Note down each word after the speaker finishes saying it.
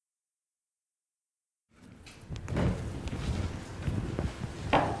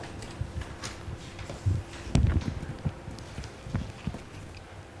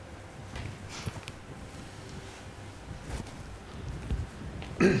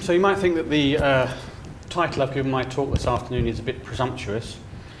So you might think that the title I've given my talk this afternoon is a bit presumptuous.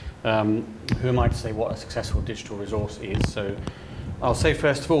 Who am I to say what a successful digital resource is? So I'll say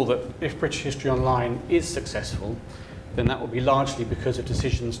first of all that if British History Online is successful, then that will be largely because of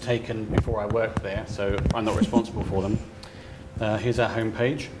decisions taken before I worked there, so I'm not responsible for them. Here's our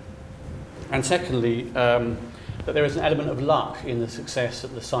homepage. And secondly, that there is an element of luck in the success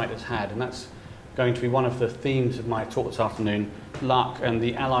that the site has had, and that's going to be one of the themes of my talk this afternoon, luck and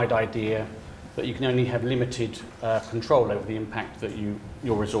the allied idea that you can only have limited control over the impact that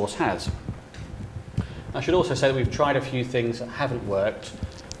your resource has. I should also say that we've tried a few things that haven't worked,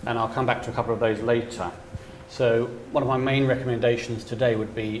 and I'll come back to a couple of those later. So one of my main recommendations today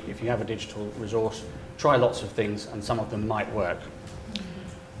would be, if you have a digital resource, try lots of things, and some of them might work.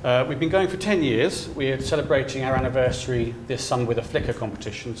 We've been going for 10 years. We're celebrating our anniversary this summer with a Flickr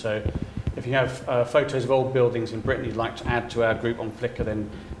competition, so if you have photos of old buildings in Britain you'd like to add to our group on Flickr, then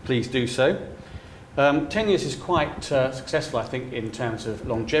please do so. 10 years is quite successful, I think, in terms of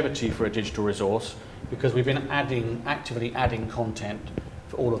longevity for a digital resource, because we've been actively adding content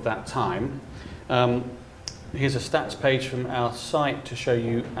for all of that time. Here's a stats page from our site to show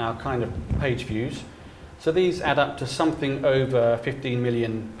you our kind of page views. So these add up to something over 15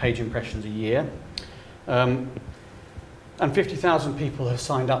 million page impressions a year. And 50,000 people have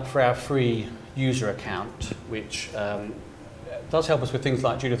signed up for our free user account, which does help us with things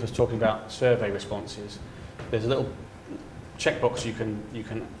like Judith was talking about survey responses. There's a little checkbox you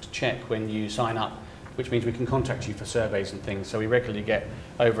can check when you sign up, which means we can contact you for surveys and things. So we regularly get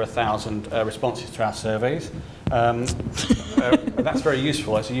over 1,000 responses to our surveys. That's very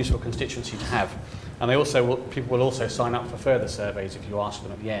useful. It's a useful constituency to have. And people will also sign up for further surveys if you ask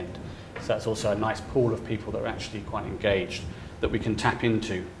them at the end. So that's also a nice pool of people that are actually quite engaged that we can tap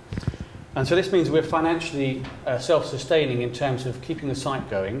into. And so this means we're financially self-sustaining in terms of keeping the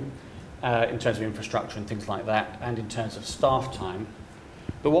site going, in terms of infrastructure and things like that, and in terms of staff time.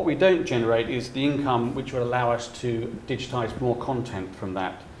 But what we don't generate is the income which would allow us to digitize more content from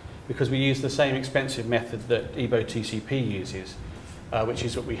that, because we use the same expensive method that EBO TCP uses, which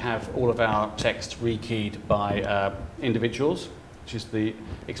is that we have all of our text rekeyed by individuals, which is the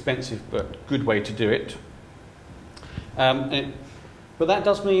expensive but good way to do it. But that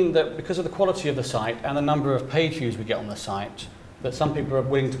does mean that because of the quality of the site and the number of page views we get on the site, that some people are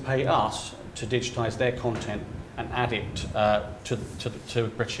willing to pay us to digitize their content and add it to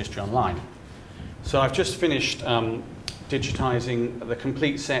British History Online. So I've just finished digitizing the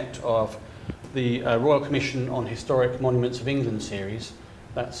complete set of the Royal Commission on Historic Monuments of England series.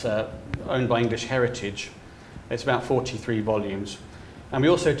 That's owned by English Heritage. It's about 43 volumes. And we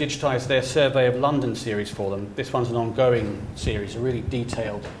also digitized their Survey of London series for them. This one's an ongoing series, a really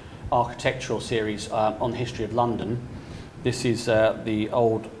detailed architectural series on the history of London. This is the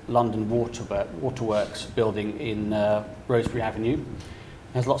old London Waterworks building in Rosebery Avenue.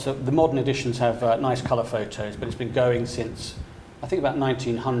 The modern editions have nice colour photos, but it's been going since, I think, about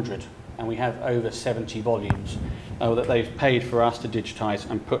 1900. And we have over 70 volumes that they've paid for us to digitize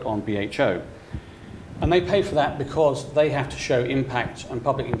and put on BHO. And they pay for that because they have to show impact and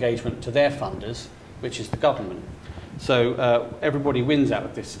public engagement to their funders, which is the government. So everybody wins out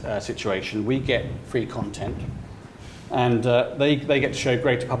of this situation. We get free content, and they get to show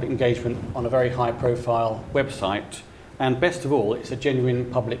greater public engagement on a very high-profile website. And best of all, it's a genuine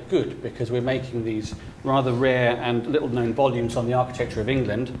public good, because we're making these rather rare and little-known volumes on the architecture of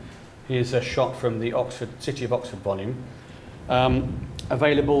England. Here's a shot from the City of Oxford volume,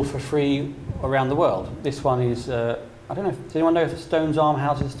 available for free around the world. This one is, I don't know, does anyone know if Stone's Arm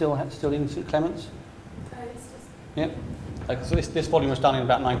House is still in St Clements? Yeah. So this volume was done in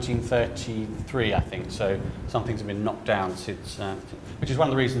about 1933, I think, so some things have been knocked down since, which is one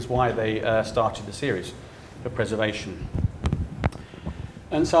of the reasons why they started the series, for preservation.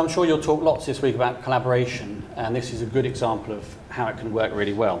 And so I'm sure you'll talk lots this week about collaboration, and this is a good example of how it can work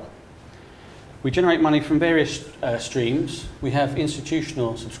really well. We generate money from various streams. We have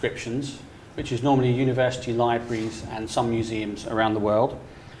institutional subscriptions, which is normally university libraries and some museums around the world.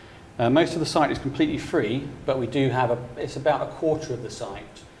 Most of the site is completely free, but we do have it's about a quarter of the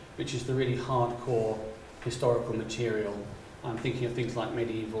site, which is the really hardcore historical material. I'm thinking of things like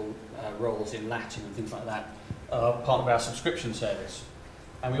medieval rolls in Latin and things like that, part of our subscription service.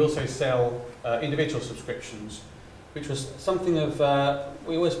 And we also sell individual subscriptions, which was something of,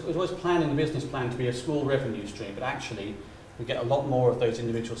 it was always planned in the business plan to be a small revenue stream, but actually we get a lot more of those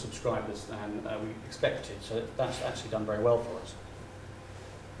individual subscribers than we expected, so that's actually done very well for us.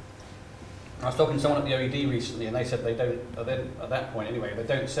 I was talking to someone at the OED recently, and they said they don't, at that point anyway, they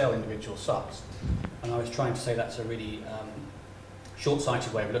don't sell individual subs. And I was trying to say that's a really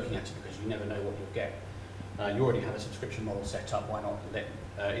short-sighted way of looking at it because you never know what you'll get. You already have a subscription model set up, why not let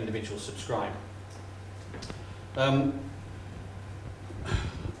individuals subscribe? And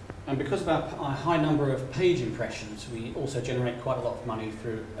because of our high number of page impressions, we also generate quite a lot of money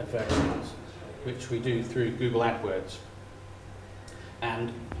through advertisements, which we do through Google AdWords.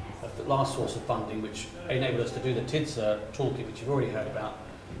 And the last source of funding, which enabled us to do the TIDSA toolkit, which you've already heard about,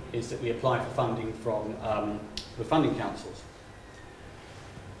 is that we apply for funding from the funding councils.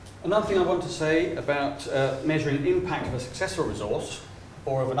 Another thing I want to say about measuring the impact of a successful resource,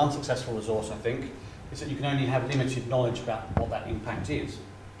 or of an unsuccessful resource, I think, is that you can only have limited knowledge about what that impact is.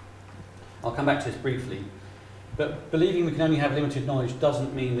 I'll come back to this briefly, but believing we can only have limited knowledge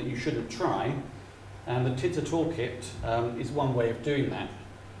doesn't mean that you shouldn't try, and the TIDSA toolkit is one way of doing that.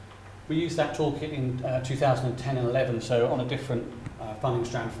 We used that toolkit in 2010 and 11, so on a different funding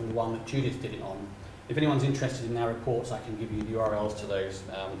strand from the one that Judith did it on. If anyone's interested in our reports, I can give you the URLs to those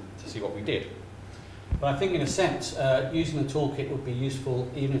to see what we did. But I think in a sense, using the toolkit would be useful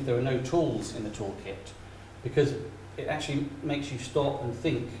even if there were no tools in the toolkit, because it actually makes you stop and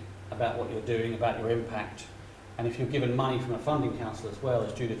think about what you're doing, about your impact. And if you're given money from a funding council as well,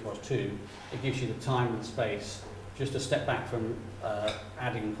 as Judith was too, it gives you the time and space just to step back from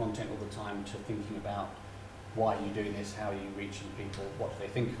adding content all the time to thinking about why are you doing this, how are you reaching people, what do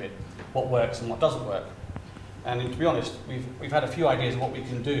they think of it, what works and what doesn't work. And to be honest, we've had a few ideas of what we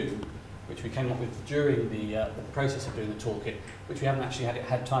can do, which we came up with during the process of doing the toolkit, which we haven't actually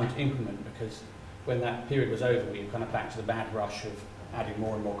had time to implement, because when that period was over, we were kind of back to the bad rush of adding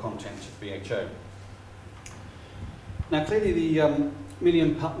more and more content to BHO. Now clearly the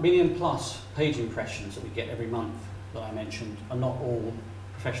million plus page impressions that we get every month that I mentioned are not all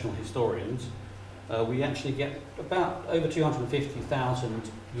professional historians. We actually get about over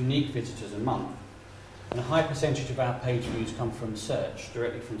 250,000 unique visitors a month, and a high percentage of our page views come from search,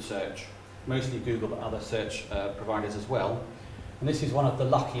 directly from search, mostly Google but other search providers as well. And this is one of the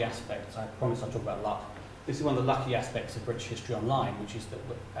lucky aspects. I promise I'll talk about luck. This is one of the lucky aspects of British History Online, which is that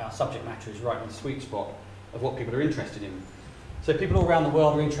our subject matter is right in the sweet spot of what people are interested in. So people all around the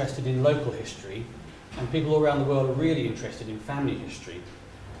world are interested in local history, and people all around the world are really interested in family history.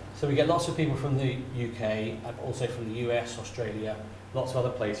 So we get lots of people from the UK, also from the US, Australia, lots of other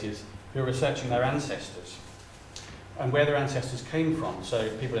places, who are researching their ancestors and where their ancestors came from. So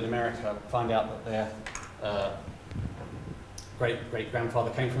people in America find out that their great-great-grandfather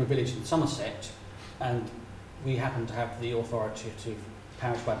came from a village in Somerset, and we happen to have the authoritative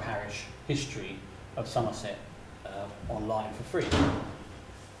parish-by-parish history of Somerset online for free.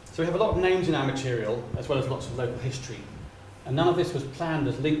 So we have a lot of names in our material, as well as lots of local history. And none of this was planned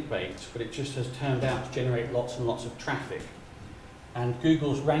as link bait, but it just has turned out to generate lots and lots of traffic. And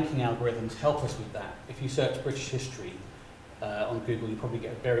Google's ranking algorithms help us with that. If you search British history on Google, you probably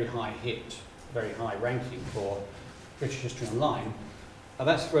get a very high hit, very high ranking for British History Online.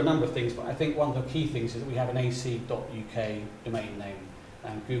 That's for a number of things, but I think one of the key things is that we have an ac.uk domain name,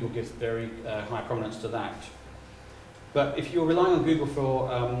 and Google gives very high prominence to that. But if you're relying on Google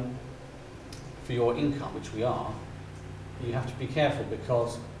for your income, which we are, you have to be careful,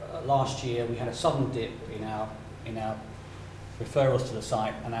 because last year we had a sudden dip in our referrals to the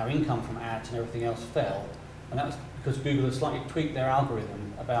site, and our income from ads and everything else fell. And that was because Google had slightly tweaked their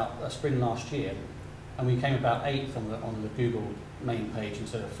algorithm about spring last year, and we came about 8th on the Google main page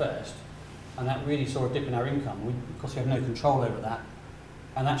instead of 1st, and that really saw a dip in our income. Of course, we have no control over that,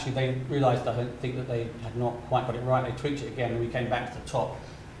 and actually they realised, I don't think, that they had not quite got it right. They tweaked it again, and we came back to the top,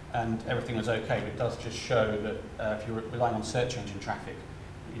 and everything was okay. But it does just show that if you're relying on search engine traffic,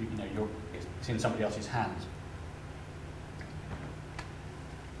 it's in somebody else's hands.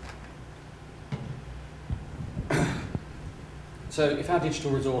 So if our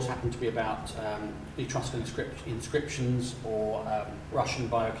digital resource happened to be about Etruscan inscriptions or Russian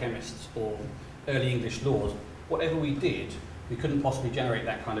biochemists or early English laws, whatever we did, we couldn't possibly generate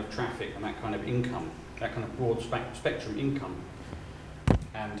that kind of traffic and that kind of income, that kind of broad spectrum income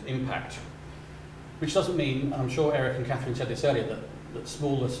and impact. Which doesn't mean, and I'm sure Eric and Catherine said this earlier, that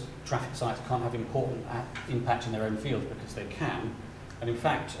smaller traffic sites can't have important impact in their own field, because they can. And in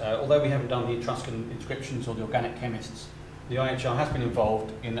fact, although we haven't done the Etruscan inscriptions or the organic chemists, the IHR has been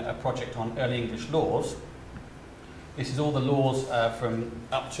involved in a project on early English laws. This is all the laws from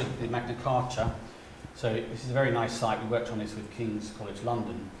up to the Magna Carta. So this is a very nice site. We worked on this with King's College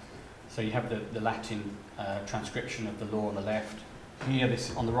London. So you have the Latin transcription of the law on the left. Here,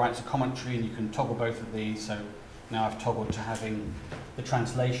 this on the right is a commentary, and you can toggle both of these. So now I've toggled to having the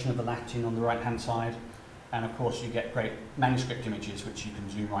translation of the Latin on the right-hand side. And of course, you get great manuscript images, which you can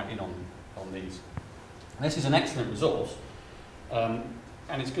zoom right in on these. And this is an excellent resource.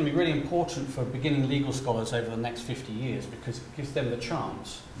 And it's going to be really important for beginning legal scholars over the next 50 years because it gives them the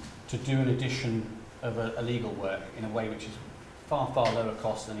chance to do an edition of a legal work in a way which is far, far lower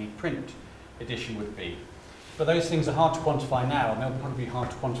cost than a print edition would be. But those things are hard to quantify now, and they'll probably be hard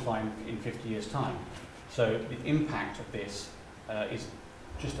to quantify in 50 years' time. So the impact of this is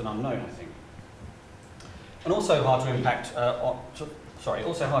just an unknown, I think. And also hard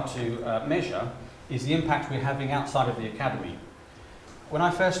to measure is the impact we're having outside of the academy. When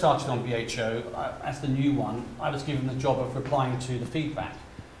I first started on BHO, as the new one, I was given the job of replying to the feedback.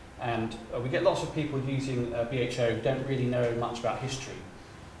 And we get lots of people using BHO who don't really know much about history.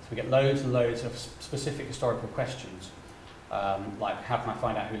 So we get loads and loads of specific historical questions, like how can I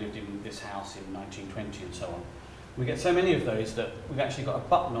find out who lived in this house in 1920 and so on. We get so many of those that we've actually got a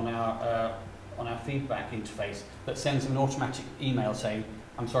button on our feedback interface that sends an automatic email saying,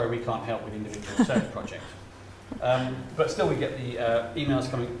 I'm sorry, we can't help with individual research projects. But still we get the emails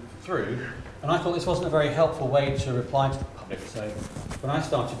coming through, and I thought this wasn't a very helpful way to reply to the public. So when I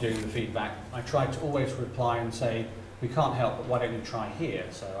started doing the feedback, I tried to always reply and say, we can't help, but why don't you try here?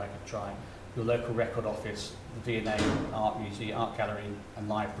 So I could try your local record office, the V&A Art Museum, Art Gallery and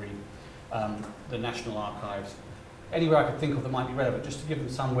Library, the National Archives, anywhere I could think of that might be relevant, just to give them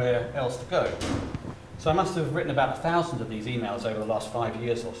somewhere else to go. So I must have written about 1,000 of these emails over the last 5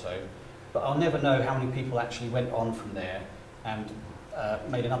 years or so, but I'll never know how many people actually went on from there and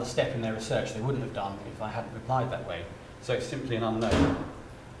made another step in their research they wouldn't have done if I hadn't replied that way. So it's simply an unknown.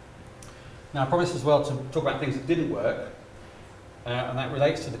 Now I promised as well to talk about things that didn't work, and that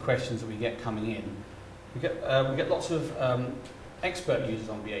relates to the questions that we get coming in. We get lots of expert users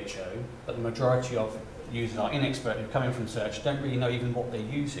on BHO, but the majority of users are inexpert who come in from search, don't really know even what they're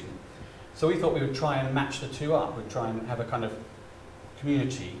using. So we thought we would try and match the two up. We'd try and have a kind of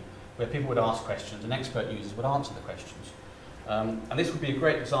community where people would ask questions and expert users would answer the questions. And this would be a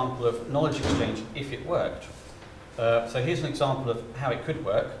great example of knowledge exchange if it worked. So here's an example of how it could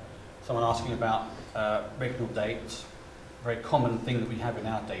work. Someone asking about regnal dates, a very common thing that we have in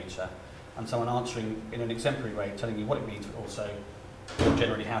our data, and someone answering in an exemplary way, telling you what it means, but also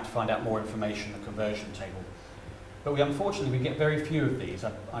generally how to find out more information, the conversion table. But unfortunately, we get very few of these.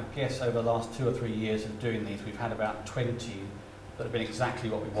 I guess over the last 2 or 3 years of doing these, we've had about 20 that have been exactly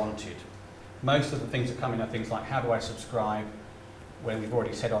what we wanted. Most of the things that come in are things like, how do I subscribe? When we've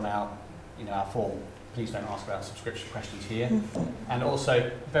already said on our form, please don't ask about subscription questions here. And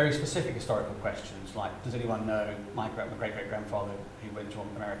also very specific historical questions, like, does anyone know my great-great-grandfather who went to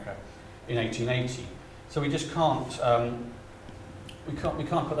America in 1880? So we just can't, we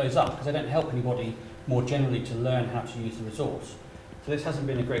can't put those up because they don't help anybody more generally to learn how to use the resource. So this hasn't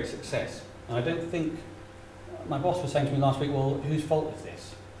been a great success. And I don't think, my boss was saying to me last week, well, whose fault is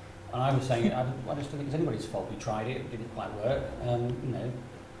this? And I was saying, I just don't think it's anybody's fault. We tried it, it didn't quite work,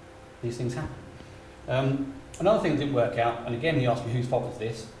 these things happen. Another thing that didn't work out, and again he asked me whose fault is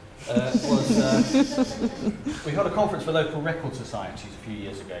this, was we held a conference for local record societies a few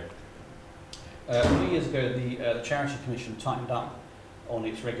years ago. A few years ago, the Charity Commission tightened up on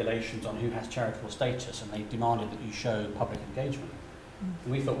its regulations on who has charitable status, and they demanded that you show public engagement.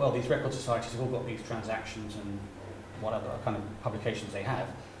 And we thought, well, these record societies have all got these transactions and what other kind of publications they have.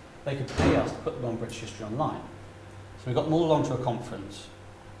 They could pay us to put them on British History Online. So we got them all along to a conference.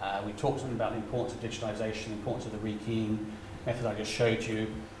 We talked to them about the importance of digitalisation, the importance of the rekeying method I just showed you.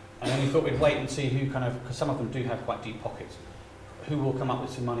 And then we thought we'd wait and see who because some of them do have quite deep pockets, who will come up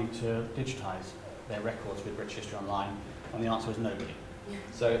with some money to digitise their records with British History Online. And the answer was nobody.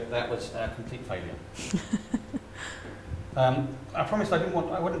 So that was a complete failure. I promised I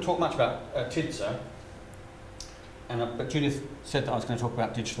wouldn't talk much about TIDSA, but Judith said that I was going to talk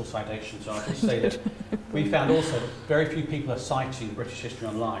about digital citation, so I'll just say that we found also that very few people are citing British History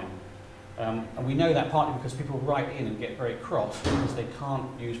Online. And we know that partly because people write in and get very cross because they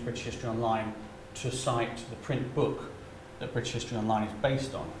can't use British History Online to cite the print book that British History Online is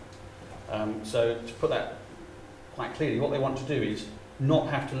based on. So to put that quite clearly, what they want to do is not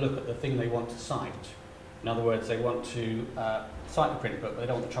have to look at the thing they want to cite. In other words, they want to cite the print book, but they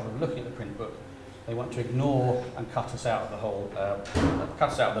don't want the trouble of looking at the print book. They want to ignore and cut us out of the whole, cut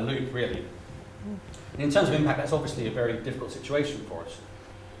us out of the loop, really. And in terms of impact, that's obviously a very difficult situation for us.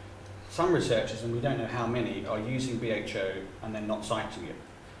 Some researchers, and we don't know how many, are using BHO and then not citing it.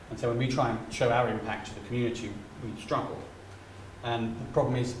 And so when we try and show our impact to the community, we struggle. And the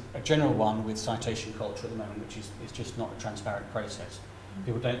problem is a general one with citation culture at the moment, which is just not a transparent process.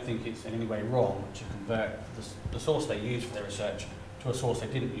 People don't think it's in any way wrong to convert the source they use for their research to a source they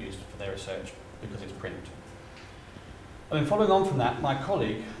didn't use for their research because it's print. And then following on from that, my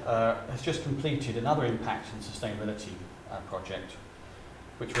colleague has just completed another impact and sustainability project,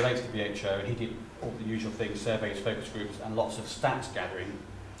 which relates to BHO, and he did all the usual things, surveys, focus groups, and lots of stats gathering.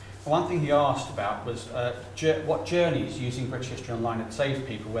 And one thing he asked about was what journeys using British History Online had saved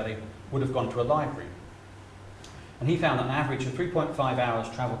people where they would have gone to a library. And he found that an average of 3.5 hours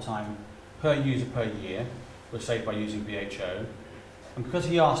travel time per user per year was saved by using BHO. And because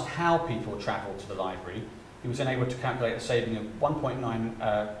he asked how people travelled to the library, he was then able to calculate a saving of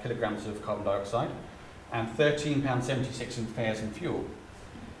 1.9 kilograms of carbon dioxide and £13.76 in fares and fuel.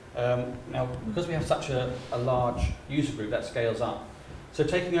 Now, because we have such a large user group, that scales up. So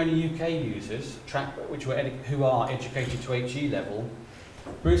taking only UK users, who are educated to HE level,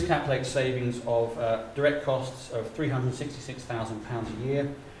 Bruce calculates savings of direct costs of £366,000 a year,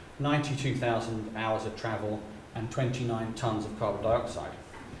 92,000 hours of travel, and 29 tonnes of carbon dioxide.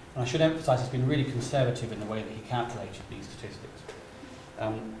 And I should emphasise he's been really conservative in the way that he calculated these statistics.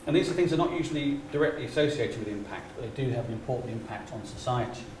 And these are things that are not usually directly associated with impact, but they do have an important impact on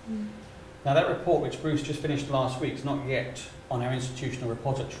society. Now, that report, which Bruce just finished last week, is not yet on our institutional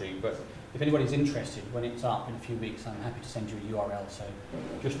repository, but if anybody's interested, when it's up in a few weeks, I'm happy to send you a URL, so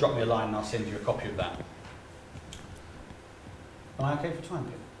just drop me a line and I'll send you a copy of that. Am I okay for time,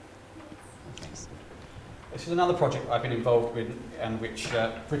 Pip? Thanks. This is another project I've been involved with and which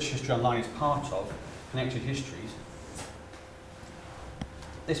British History Online is part of, Connected Histories.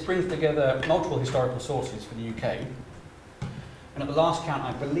 This brings together multiple historical sources for the UK, and at the last count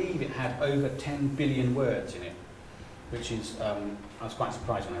I believe it had over 10 billion words in it, which is, I was quite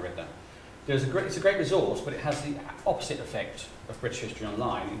surprised when I read that. It's a great resource, but it has the opposite effect of British History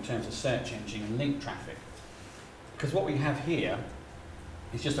Online in terms of search engine and link traffic. Because what we have here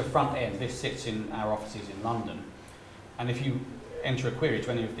is just a front end. This sits in our offices in London, and if you enter a query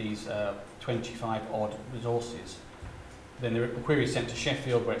to any of these 25 odd resources, then the query is sent to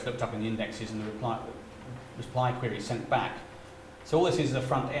Sheffield, where it's looked up in the indexes, and the reply query is sent back. So all this is a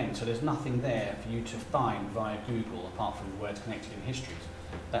front end, so there's nothing there for you to find via Google apart from the words connected in histories.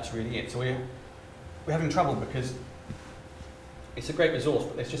 That's really it. So we're having trouble because it's a great resource,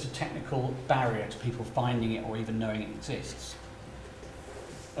 but there's just a technical barrier to people finding it or even knowing it exists.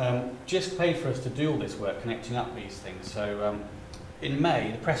 JISC paid for us to do all this work, connecting up these things. So in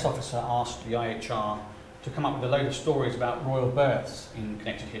May, the press officer asked the IHR to come up with a load of stories about royal births in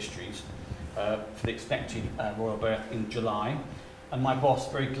Connected Histories for the expected royal birth in July. And my boss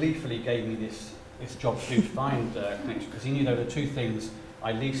very gleefully gave me this job to do to find Connected, because he knew there were two things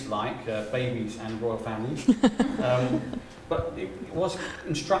I least like, babies and royal families. But it was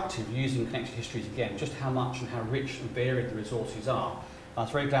instructive using Connected Histories again, just how much and how rich and varied the resources are. I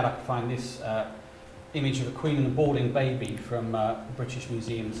was very glad I could find this image of a queen and a balding baby from the British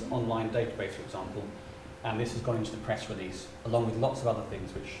Museum's online database, for example. And this has gone into the press release, along with lots of other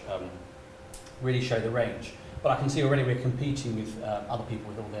things which really show the range. But I can see already we're competing with other people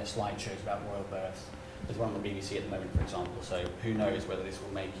with all their slideshows about royal births. There's one on the BBC at the moment, for example, so who knows whether this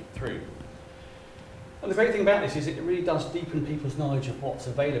will make it through. And the great thing about this is it really does deepen people's knowledge of what's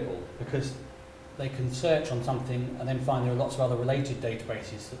available, because they can search on something and then find there are lots of other related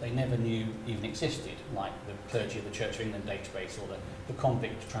databases that they never knew even existed, like the Clergy of the Church of England database or the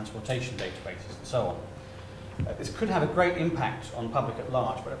convict transportation databases and so on. This could have a great impact on the public at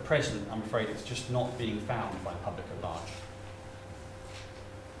large, but at present, I'm afraid it's just not being found by the public at large.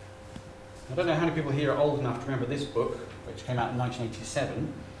 I don't know how many people here are old enough to remember this book, which came out in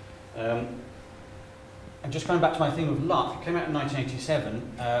 1987. And just going back to my theme of luck, it came out in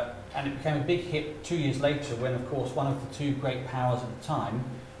 1987, and it became a big hit 2 years later when, of course, one of the two great powers at the time,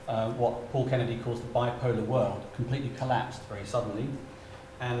 what Paul Kennedy calls the bipolar world, completely collapsed very suddenly.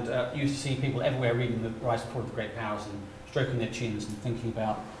 And you used to see people everywhere reading the Rise and Fall of the Great Powers and stroking their chins and thinking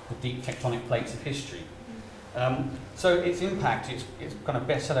about the deep tectonic plates of history. So its impact, its kind of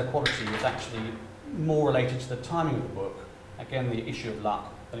bestseller quality was actually more related to the timing of the book, again the issue of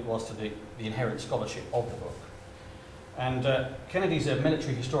luck, than it was to the inherent scholarship of the book. And Kennedy's a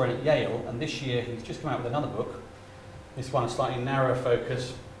military historian at Yale, and this year he's just come out with another book, this one a slightly narrower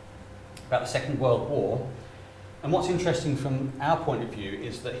focus about the Second World War. And what's interesting from our point of view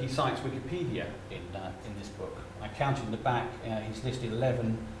is that he cites Wikipedia in this book. I counted in the back, he's listed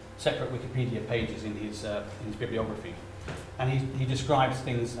 11 separate Wikipedia pages in his bibliography. And he describes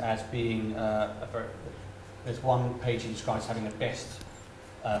things as being, there's one page he describes having the best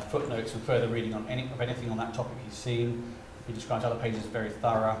footnotes and further reading on anything on that topic he's seen. He describes other pages as very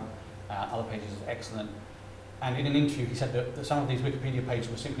thorough, other pages as excellent. And in an interview he said that some of these Wikipedia pages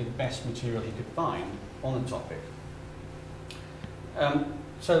were simply the best material he could find on the topic.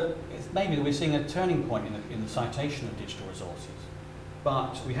 So maybe we're seeing a turning point in the citation of digital resources.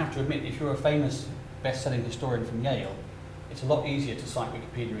 But we have to admit, if you're a famous best-selling historian from Yale, it's a lot easier to cite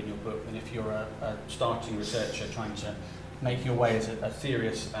Wikipedia in your book than if you're a starting researcher trying to make your way as a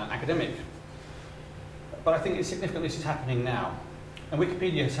serious academic. But I think it's significant this is happening now. And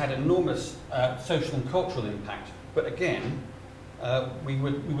Wikipedia has had enormous social and cultural impact. But again, we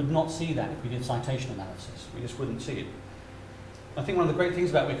would not see that if we did citation analysis. We just wouldn't see it. I think one of the great things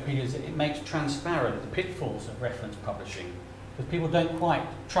about Wikipedia is that it makes transparent the pitfalls of reference publishing, because people don't quite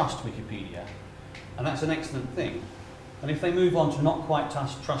trust Wikipedia, and that's an excellent thing. And if they move on to not quite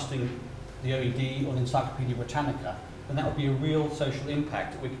trusting the OED or the Encyclopaedia Britannica, then that would be a real social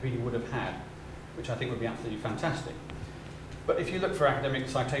impact that Wikipedia would have had, which I think would be absolutely fantastic. But if you look for academic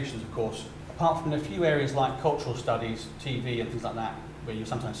citations, of course, apart from a few areas like cultural studies, TV and things like that, where you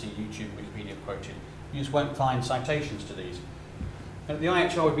sometimes see YouTube and Wikipedia quoted, you just won't find citations to these. And at the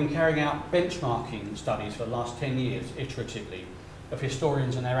IHR, we've been carrying out benchmarking studies for the last 10 years, iteratively, of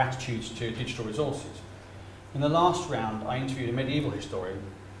historians and their attitudes to digital resources. In the last round, I interviewed a medieval historian,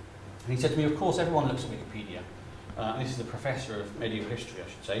 and he said to me, of course, everyone looks at Wikipedia. And this is a professor of medieval history, I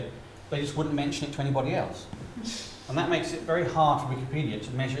should say. They just wouldn't mention it to anybody else. And that makes it very hard for Wikipedia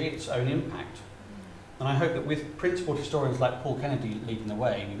to measure its own impact. And I hope that with principled historians like Paul Kennedy leading the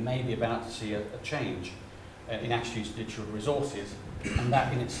way, we may be about to see a change in attitudes to digital resources, and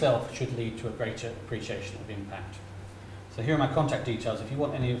that in itself should lead to a greater appreciation of impact. So here are my contact details. If you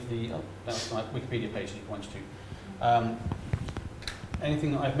want any of the, that's my Wikipedia page if you want to.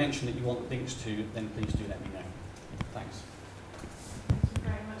 Anything that I've mentioned that you want links to, then please do let me know. Thanks.